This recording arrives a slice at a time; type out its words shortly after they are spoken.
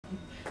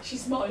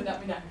She's smiling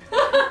at me now.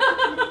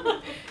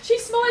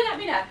 She's smiling at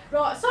me now.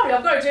 Right, sorry,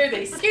 I've got to do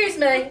this. Excuse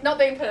me, not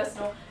being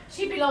personal.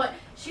 She'd be like,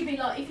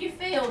 if you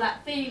feel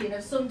that feeling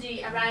of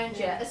somebody around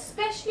you,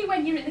 especially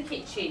when you're in the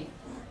kitchen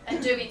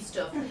and doing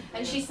stuff.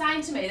 And she's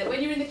saying to me that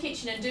when you're in the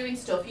kitchen and doing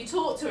stuff, you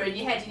talk to her in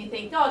your head and you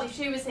think, God, if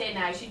she was here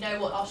now, she'd know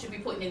what I should be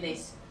putting in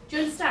this. Do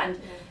you understand?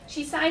 Yeah.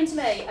 She's saying to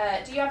me,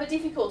 do you have a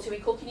difficulty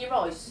with cooking your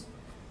rice?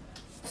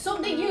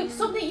 Something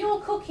you're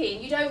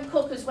cooking, you don't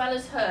cook as well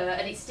as her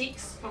and it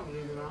sticks.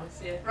 Probably the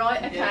rice, yeah.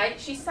 Right, okay. Yeah.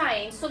 She's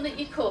saying something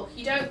you cook,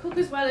 you don't cook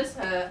as well as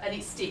her and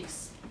it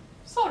sticks.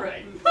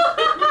 Sorry.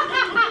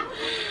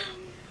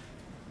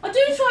 I do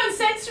try and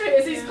censor it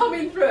as it's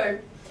coming through.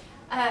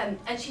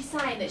 And she's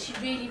saying that she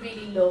really,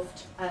 really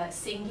loved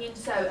singing.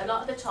 So a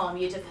lot of the time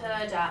you'd have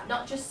heard her,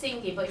 not just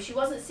singing, but if she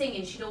wasn't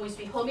singing, she'd always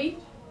be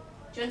humming.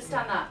 Do you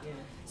understand that? Yeah.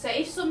 So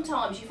if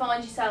sometimes you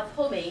find yourself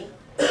humming,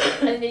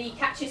 and then you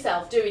catch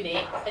yourself doing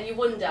it, and you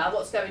wonder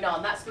what's going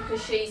on, that's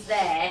because she's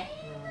there,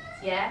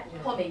 yeah,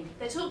 humming.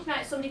 They're talking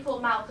about somebody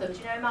called Malcolm. Do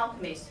you know who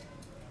Malcolm is?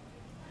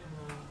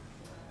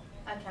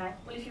 Okay,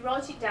 well if you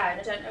write it down,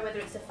 I don't know whether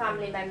it's a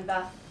family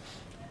member.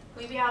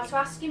 Will you be able to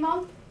ask him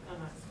on?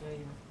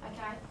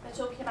 Okay, they're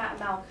talking about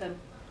Malcolm.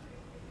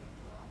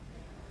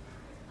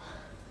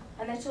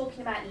 And they're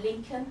talking about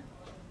Lincoln.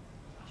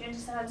 Do you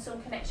understand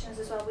some connections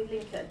as well with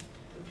Lincoln?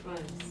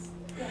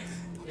 Yes.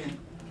 Yeah.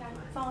 Okay,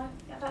 fine.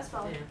 Yeah, that's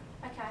fine.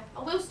 Yeah. Okay.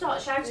 I will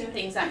start shouting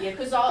things at you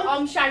because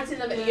I'm shouting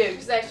them at you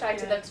because they're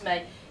shouting them to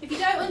me. If you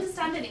don't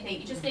understand anything,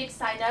 you just need to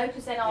say no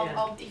because then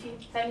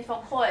if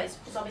I'm quiet, it's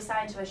because I'll be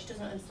saying to her she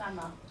doesn't understand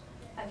that.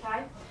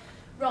 Okay.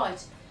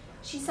 Right.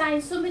 She's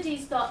saying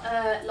somebody's got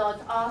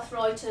like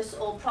arthritis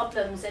or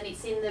problems and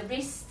it's in the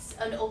wrists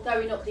and or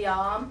going up the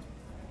arm.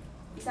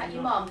 Is that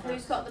your mum?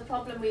 Who's got the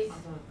problem with?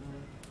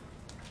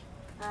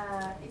 I don't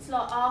know. It's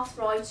like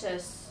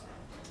arthritis,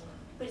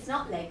 but it's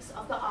not legs.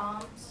 I've got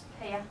arms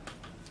here.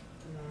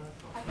 No,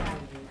 Okay.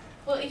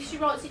 Well, if she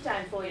writes it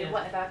down for you, Yeah.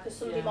 whatever, because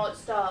somebody Yeah. might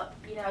start,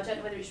 you know, I don't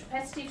know whether it's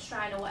repetitive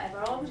strain or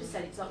whatever. I would just say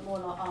it's like more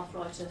like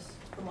arthritis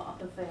from what I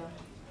can feel.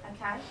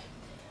 Okay.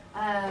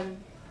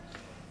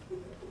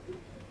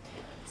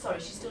 Sorry,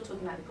 she's still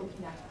talking about the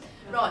cooking now.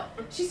 Right,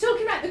 she's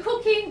talking about the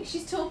cooking,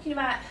 she's talking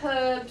about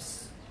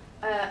herbs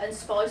and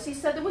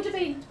spices. So there would have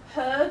been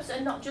herbs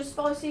and not just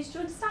spices, do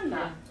you understand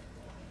that?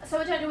 Yeah. So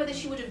I don't know whether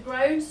she would have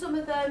grown some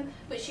of them,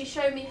 but she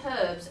showed me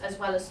herbs as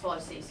well as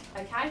spices,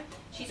 okay?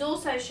 She's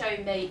also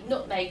shown me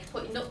nutmeg,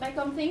 putting nutmeg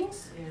on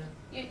things.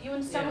 Yeah. You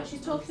understand what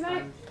she's talking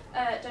about?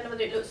 Don't know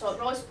whether it looks like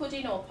rice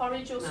pudding or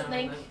porridge or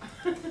something.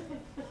 No.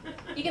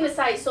 You're going to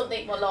say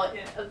something more like...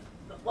 Yeah.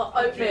 What,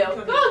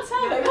 oatmeal? God,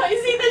 tell me, what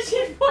is it that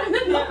she's putting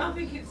in Yeah, I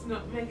think it's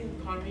nutmeg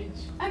and porridge.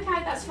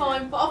 Okay, that's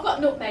fine, but I've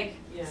got nutmeg.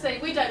 Yeah. See,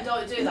 we don't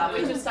do that,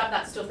 we just have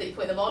that stuff that you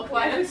put in the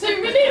microwave for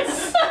 2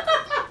 minutes.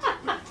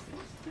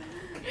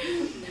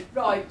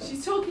 Right,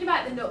 she's talking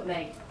about the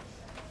nutmeg.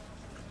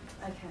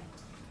 Okay.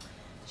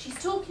 She's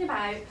talking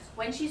about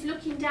when she's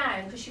looking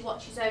down, because she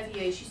watches over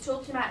you, she's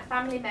talking about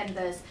family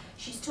members,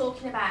 she's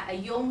talking about a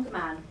young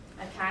man,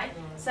 okay?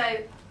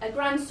 So, a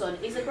grandson,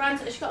 she's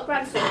got a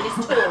grandson and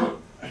he's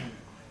tall.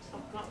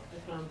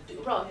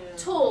 Right, Yeah.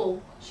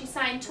 tall. She's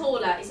saying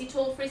taller. Is he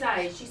tall for his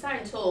age? She's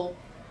saying tall.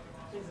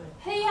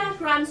 Here,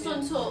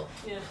 grandson tall.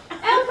 Yeah.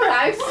 Help her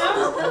out.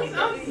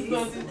 No,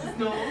 it's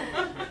not.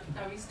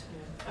 Oh, he's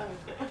tall.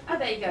 Oh,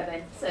 there you go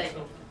then. See.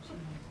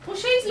 Well,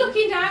 she's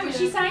looking down, but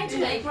she's saying to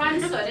me,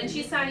 grandson, and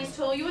she's saying he's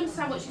tall. You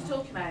understand what she's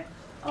talking about?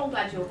 Oh, I'm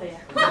glad you're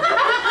here.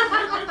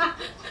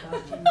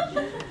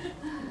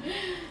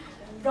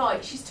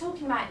 Right, she's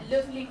talking about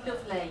lovely,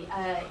 lovely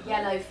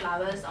yellow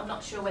flowers. I'm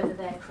not sure whether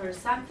they're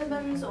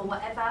chrysanthemums or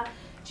whatever.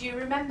 Do you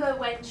remember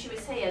when she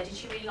was here, did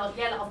she really like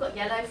yellow? I've got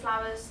yellow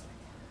flowers.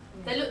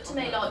 They look to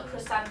me like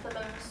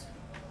chrysanthemums.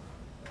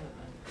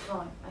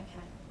 Right,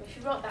 okay. Well, if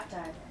you write that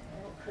down,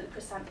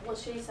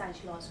 what's she saying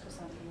she likes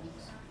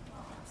chrysanthemums?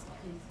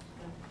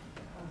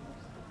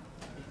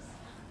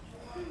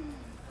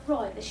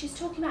 Right, she's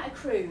talking about a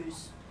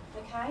cruise,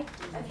 okay?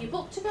 Have you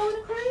booked to go on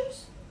a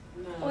cruise?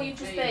 No, Or you've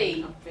just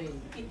been? I've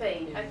been. You've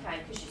been, Yeah. okay,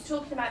 because she's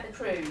talking about the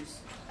cruise,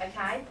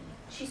 okay?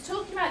 She's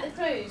talking about the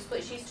cruise,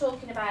 but she's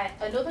talking about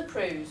another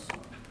cruise,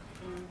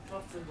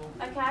 Possible.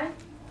 okay?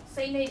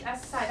 So you need,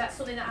 as I say, that's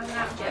something that hasn't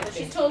happened yet, but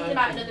she's talking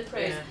about another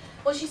cruise. Yeah.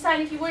 Well, she's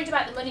saying if you're worried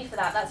about the money for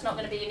that, that's not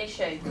going to be an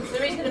issue.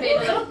 There is going to be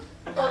another,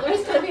 well, there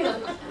is going to be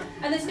another,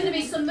 and there's going to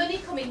be some money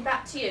coming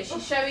back to you.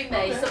 She's showing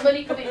me some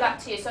money coming back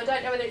to you, so I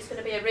don't know whether it's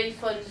going to be a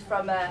refund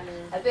from a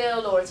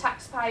bill or a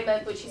tax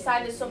payment, but she's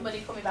saying there's some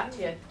money coming back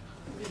to you.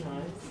 Be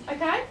nice.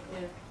 Okay?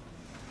 Yeah.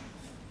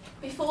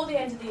 Before the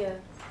end of the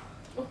year.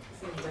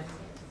 Seems better.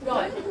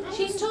 Right,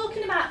 she's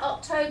talking about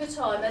October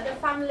time and the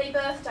family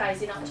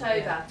birthdays in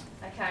October.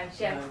 Okay,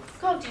 yeah.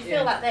 God, do you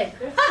feel that then?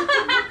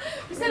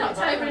 We said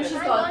October and she's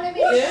gone.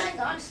 Yeah,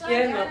 lots of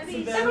They're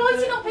birthdays.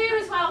 writing up here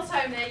as well,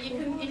 Tony. You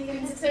can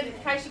in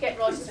case you get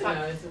right as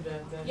well. It's a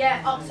birthday.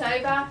 Yeah,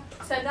 October.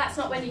 So that's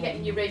not when you're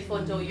getting your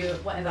refund or your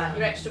whatever,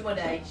 your extra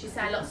money. She's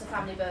saying lots of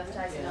family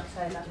birthdays in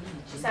October.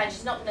 She's saying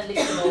she's not going to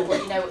list them all,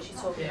 but you know what she's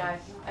talking about.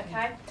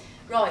 Okay?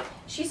 Right,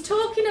 she's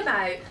talking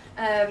about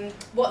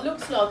what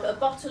looks like a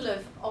bottle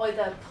of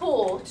either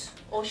port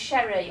or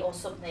sherry or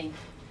something.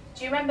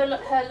 Do you remember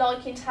her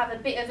liking to have a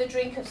bit of a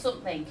drink of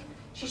something?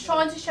 She's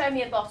trying to show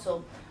me a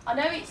bottle. I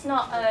know it's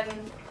not, I'm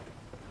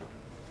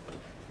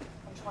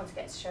trying to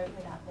get to show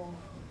me that more.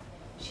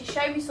 She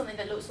showed me something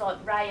that looks like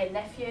Ray and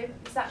Nephew.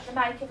 Is that the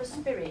make of a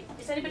spirit?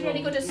 Is anybody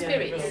any good at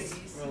spirits?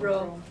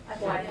 Rum.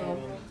 Okay.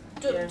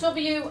 Yeah.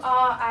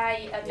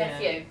 W-R-A and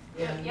Nephew.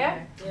 Yeah.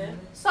 Yeah? Yeah.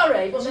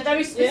 Sorry, but they're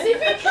very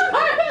specific.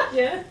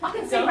 Yeah. I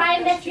can see Ray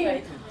and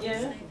Nephew.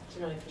 Yeah.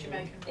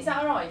 Jamaican. Is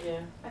that alright? Yeah.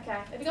 Okay.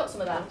 Have you got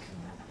some of that?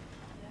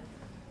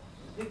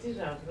 We did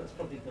have, that's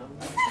probably gone.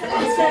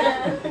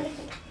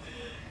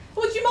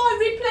 Would you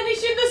mind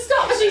replenishing the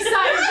stock, she's saying? Do you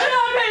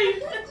know what I mean?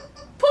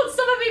 Put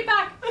some of it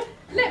back.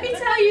 Let me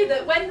tell you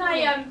that when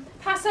they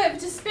pass over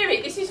to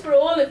spirit, this is for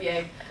all of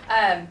you,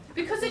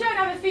 because they don't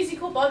have a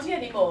physical body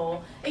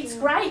anymore, it's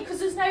great because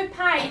there's no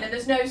pain and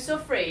there's no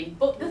suffering.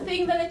 But the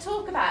thing that they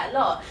talk about a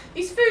lot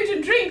is food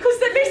and drink, because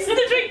they miss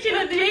the drinking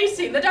and the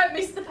eating, they don't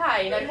miss the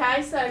pain,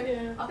 okay? So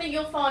I think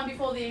you'll find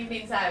before the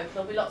evening's out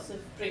there'll be lots of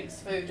drinks,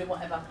 food and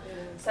whatever.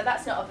 So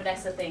that's not a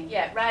Vanessa thing.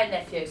 Yeah, Ray and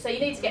Nephew. So you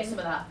need to get some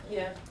of that.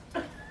 Yeah.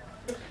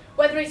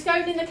 Whether it's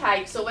going in the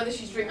cakes or whether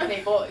she's drinking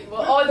it, but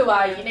well, either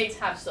way, you need to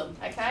have some,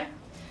 okay?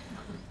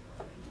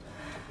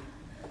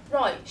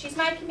 Right, she's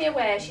making me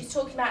aware, she's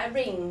talking about a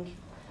ring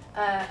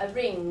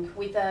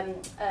with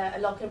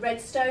like a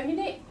red stone in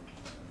it.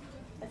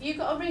 Have you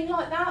got a ring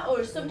like that, or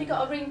has somebody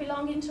got a ring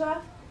belonging to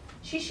her?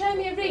 She showed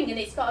me a ring and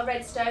it's got a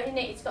red stone in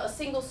it, it's got a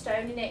single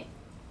stone in it.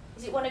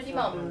 Is it one of your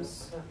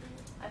mum's?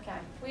 Okay,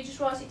 will you just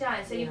write it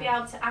down so you'll be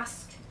able to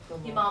ask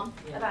your mum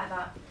about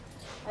that?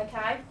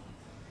 Okay?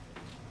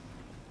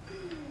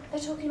 They're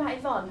talking about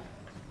Yvonne.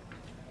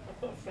 I've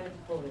got a friend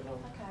called Yvonne.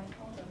 Okay,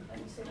 hold on. Let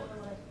me see what they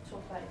want to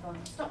talk about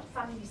Yvonne. Stop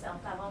fanning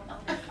yourself now.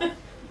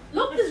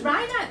 Look, there's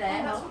rain out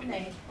there. That's what we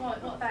need.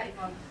 Right, what about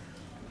Yvonne?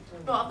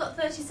 Right, I've got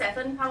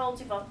 37. How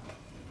old's Yvonne?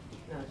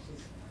 No,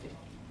 she's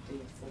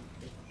 50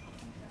 something.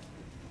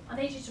 I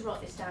need you to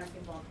write this down,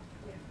 Yvonne.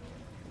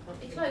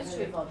 Are you close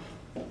to Yvonne?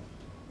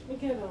 We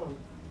get on.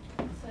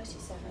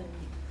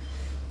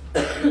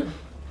 37.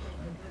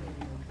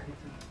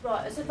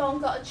 Right, has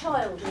Yvonne got a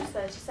child who's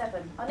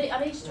 37? I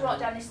need you to write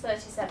down this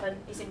 37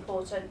 is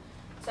important.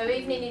 So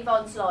even in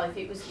Yvonne's life,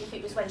 if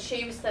it was when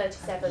she was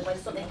 37, when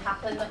something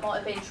happened that might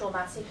have been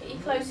traumatic, are you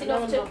close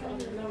enough to...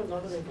 No,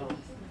 not Yvonne.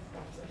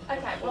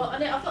 Okay, well,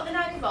 I've got the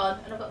name Yvonne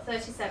and I've got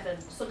 37.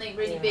 Something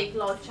really big,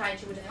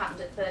 life-changing would have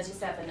happened at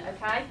 37,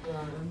 okay?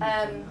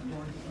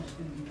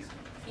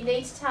 You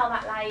need to tell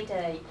that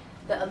lady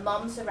that her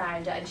mum's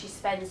around her and she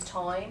spends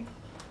time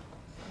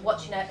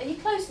watching her. Are you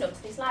close enough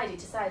to this lady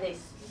to say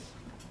this?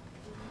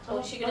 Or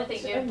is she going to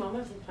think you... Mum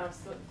hasn't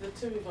passed. The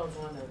two Yvonnes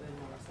I know,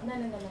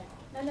 they're not.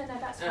 No,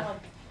 that's fine.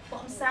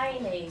 What I'm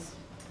saying is,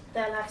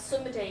 they'll have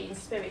somebody in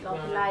spirit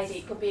like a lady.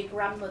 It could be a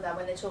grandmother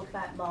when they talk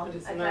about mum. But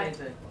it's a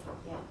lady.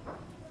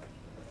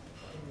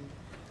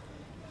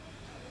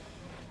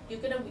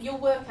 Yeah. You'll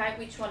work out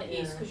which one it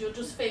is because you'll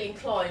just feel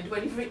inclined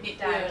when you've written it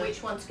down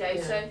which one to go.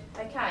 So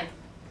okay.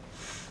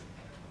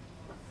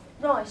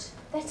 Right,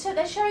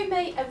 they're showing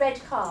me a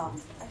red car.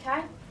 Okay,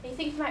 are you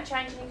thinking about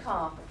changing your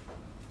car?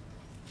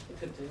 You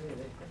could do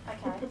really.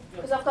 Okay,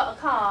 because I've got a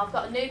car, I've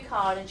got a new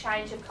car and a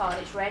change of car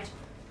and it's red.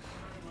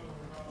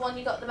 One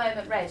you got at the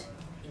moment, red?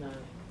 No.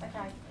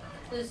 Okay,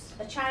 there's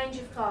a change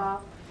of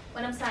car.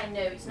 When I'm saying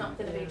new, it's not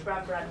going to be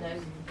brand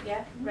new.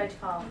 Yeah, red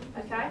car.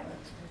 Okay.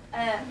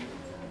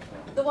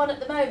 The one at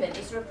the moment,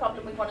 is there a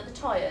problem with one of the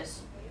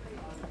tyres?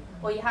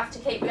 Or you have to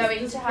keep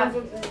going to have...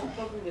 There's a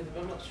problem with it,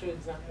 but I'm not sure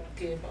exactly.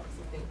 Gearbox, I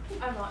think.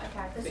 Oh right,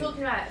 okay. They're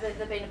talking about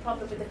there being a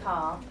problem with the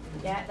car.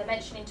 Yeah, they're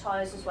mentioning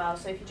tyres as well,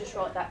 so if you just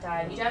write that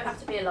down, you don't have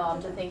to be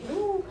alarmed and think,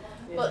 ooh,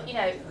 but you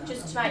know,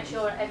 just to make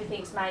sure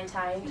everything's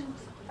maintained.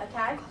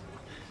 Okay?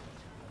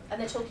 And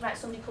they're talking about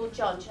somebody called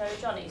John. Do you know who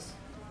John is?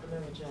 I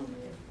know John,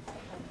 yeah.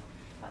 Okay.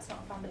 That's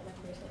not a family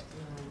member, is it?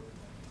 No,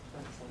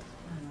 that's it.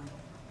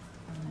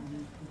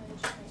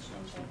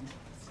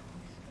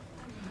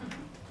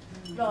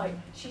 Right,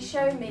 she's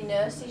showing me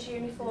nurses'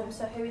 uniform,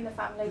 so who in the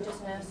family does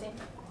nursing?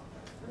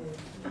 Yeah.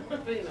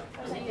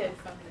 Is it you?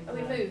 Have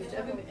we moved?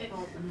 Have we...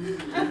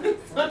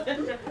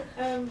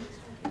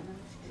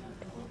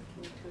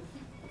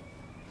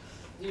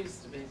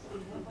 Used to be.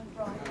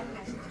 Right,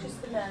 okay.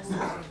 Just the nurses.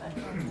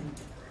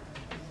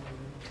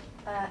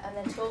 And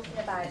they're talking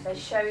about, they're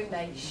showing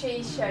me,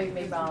 she's showing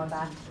me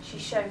rather,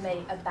 she's showing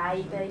me a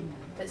baby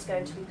that's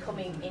going to be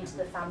coming into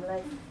the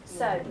family.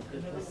 So,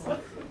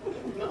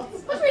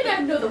 what do we know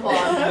another one?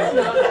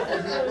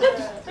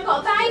 We've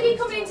got a baby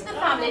coming into the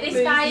family, this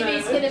baby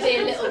is going to be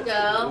a little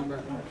girl.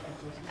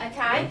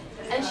 Okay?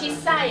 And she's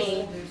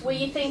saying, will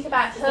you think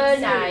about her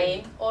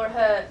name or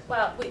her,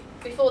 well,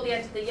 before the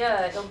end of the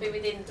year, it'll be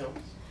within...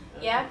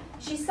 Yeah?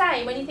 She's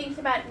saying, when you're thinking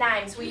about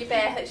names, will you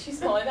bear her, she's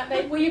smiling at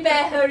me, will you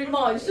bear her in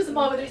mind? She doesn't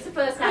mind whether it's the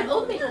first name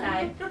or the middle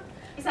name.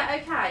 Is that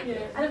okay?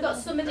 Yeah. And I've got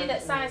somebody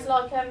that sounds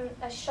like a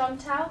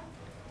Chantal.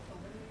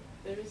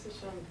 There is a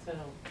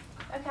Chantal.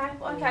 Okay,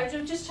 well, okay,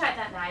 just check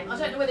that name. I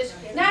don't know whether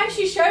now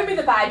she's shown me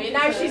the baby, and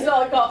now she's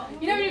like got,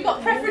 you know, you've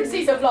got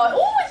preferences of like,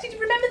 oh, did you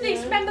remember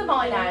this? Remember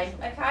my name,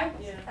 okay?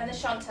 Yeah. And the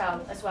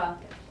Chantal as well.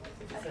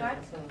 Okay.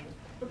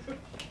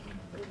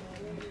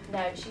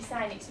 No, she's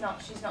saying it's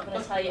not. She's not going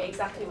to tell you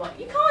exactly what.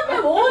 You can't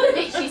know all of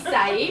it. She's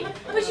saying,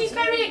 but she's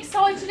very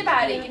excited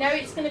about it. You know,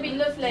 it's going to be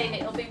lovely, and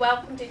it'll be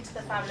welcomed into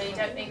the family. You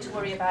don't need to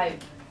worry about.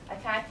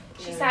 Okay.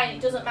 She's saying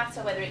it doesn't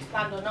matter whether it's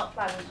planned or not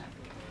planned.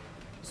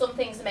 Some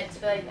things are meant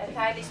to be,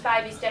 okay? This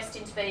baby's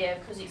destined to be here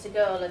because it's a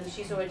girl and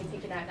she's already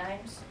picking out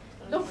names.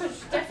 Look,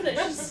 definitely,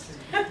 she's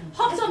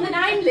hot on the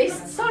name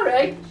list,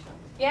 sorry.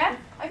 Yeah?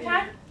 Okay?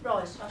 Right,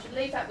 I should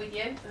leave that with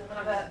you. We'll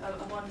have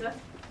a wander.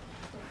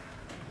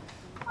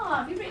 Oh,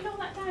 have you written all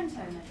that down,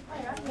 Tony? Oh,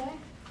 yeah.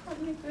 Oh,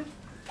 you're good.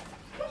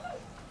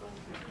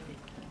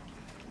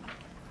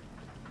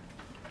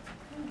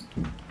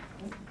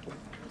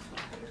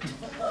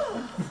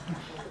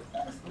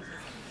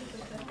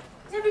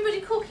 Is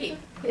everybody cooking?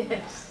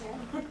 Yes.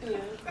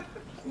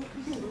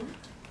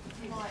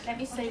 Right, let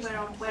me see where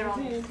I'm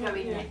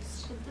going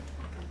next.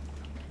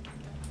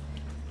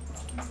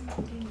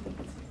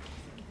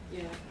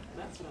 Yeah,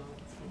 that's right.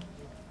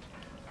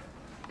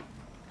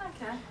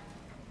 Okay.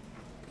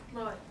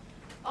 Right.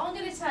 I'm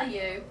going to tell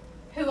you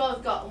who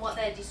I've got and what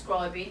they're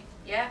describing,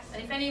 yeah?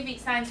 And if any of it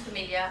sounds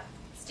familiar,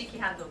 stick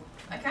your hand up,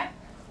 okay?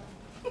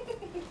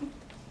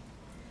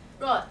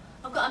 Right,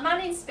 I've got a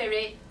man in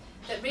spirit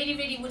that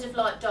really would have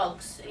liked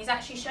dogs. And he's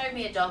actually shown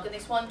me a dog, and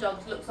this one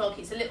dog looks like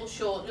it's a little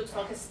short, looks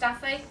like a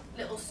staffy,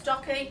 little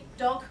stocky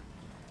dog.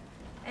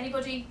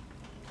 Anybody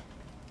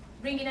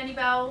ringing any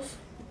bells?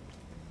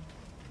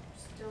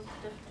 Still,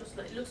 just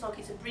it looks like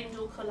it's a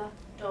brindle colour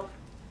dog.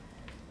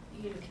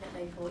 You're looking at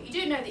me for it. You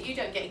do know that you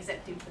don't get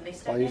exempted from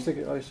this, don't you?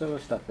 I used to have a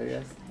staffy,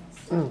 yeah.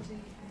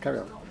 Carry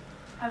on.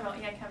 Oh right,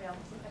 yeah, carry on.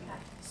 Okay.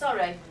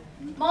 Sorry.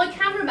 My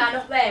cameraman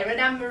up there and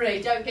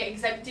Anne-Marie don't get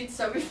exempted,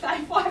 so if they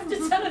have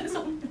to tell us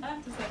on that.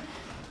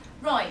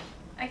 Right,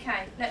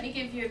 okay, let me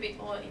give you a bit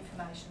more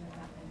information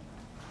about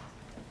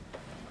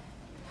them.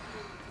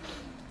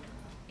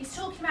 He's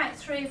talking about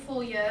 3 or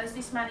 4 years,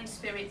 this man in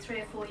spirit,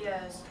 3 or 4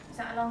 years. Is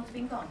that how long it's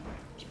been gone?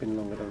 It's been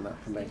longer than that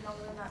for me. It's been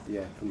longer than that?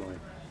 Yeah, for mine.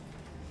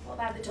 What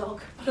about the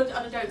dog?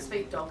 I don't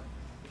speak dog.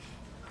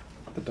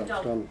 The dog's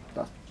dog. gone.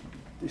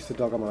 It's the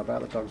dog I'm on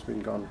about. The dog's been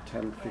gone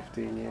 10,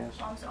 15 years.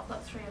 I've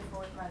got 3 or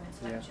 4 at the moment,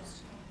 so Yeah. let me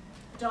just...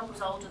 The dog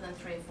was older than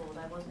 3 or 4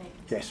 though, wasn't it?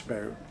 Yes,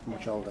 very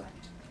much older.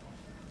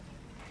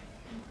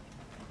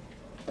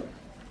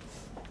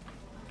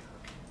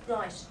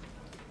 Right.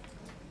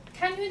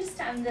 Can you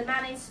understand the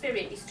man in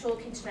spirit is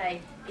talking to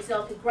me is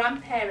like a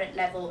grandparent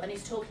level and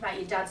he's talking about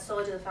your dad's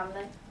side of the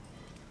family?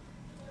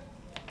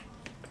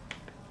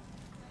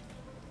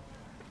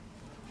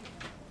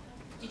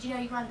 Did you know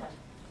your granddad?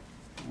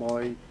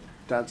 My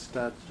dad's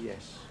dad,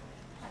 yes.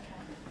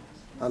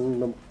 Okay.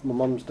 And my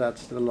mum's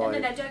dad's still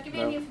alive. No, don't give me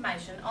any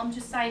information. I'm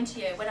just saying to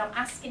you, when I'm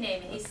asking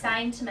him, he's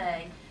saying to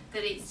me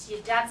that it's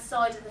your dad's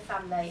side of the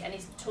family and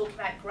he's talking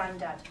about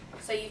granddad.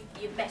 So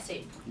you've met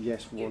him?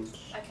 Yes, once.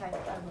 Okay,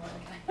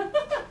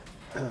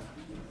 okay.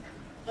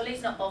 Well,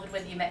 he's not bothered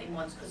whether you met him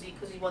once because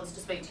he wants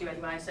to speak to you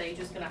anyway, so you're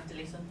just going to have to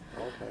listen.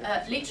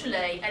 Okay.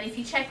 Literally, and if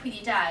you check with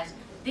your dad,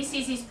 this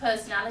is his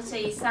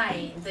personality. He's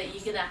saying that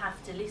you're going to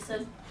have to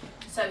listen.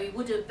 So he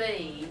would have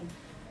been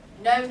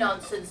no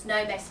nonsense,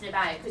 no messing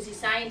about, because he's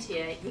saying to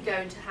you, you're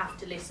going to have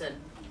to listen.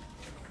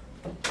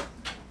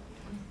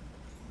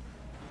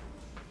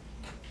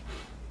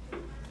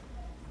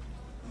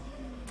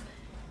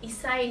 He's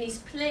saying he's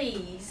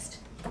pleased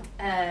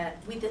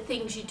with the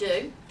things you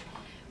do,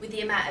 with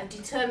the amount of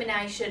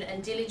determination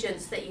and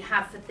diligence that you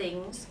have for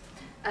things.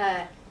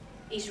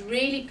 He's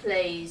really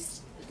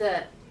pleased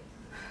that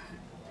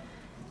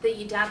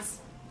your dad's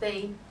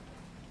been,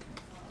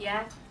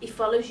 yeah, he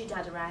follows your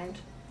dad around.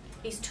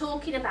 He's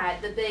talking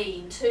about there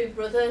being 2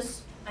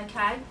 brothers,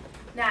 okay?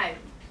 Now,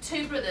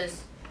 2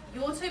 brothers.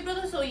 Your 2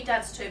 brothers or your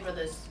dad's 2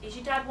 brothers? Is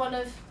your dad one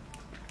of,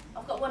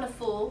 I've got one of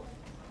 4.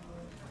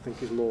 I think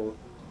he's more.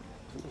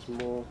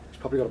 He's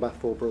probably got about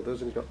 4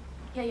 brothers and he's got.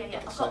 Yeah.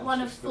 I've got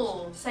one of sisters.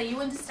 4. So you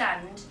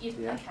understand?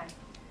 Yeah. Okay.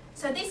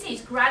 So this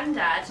is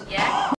granddad, yeah?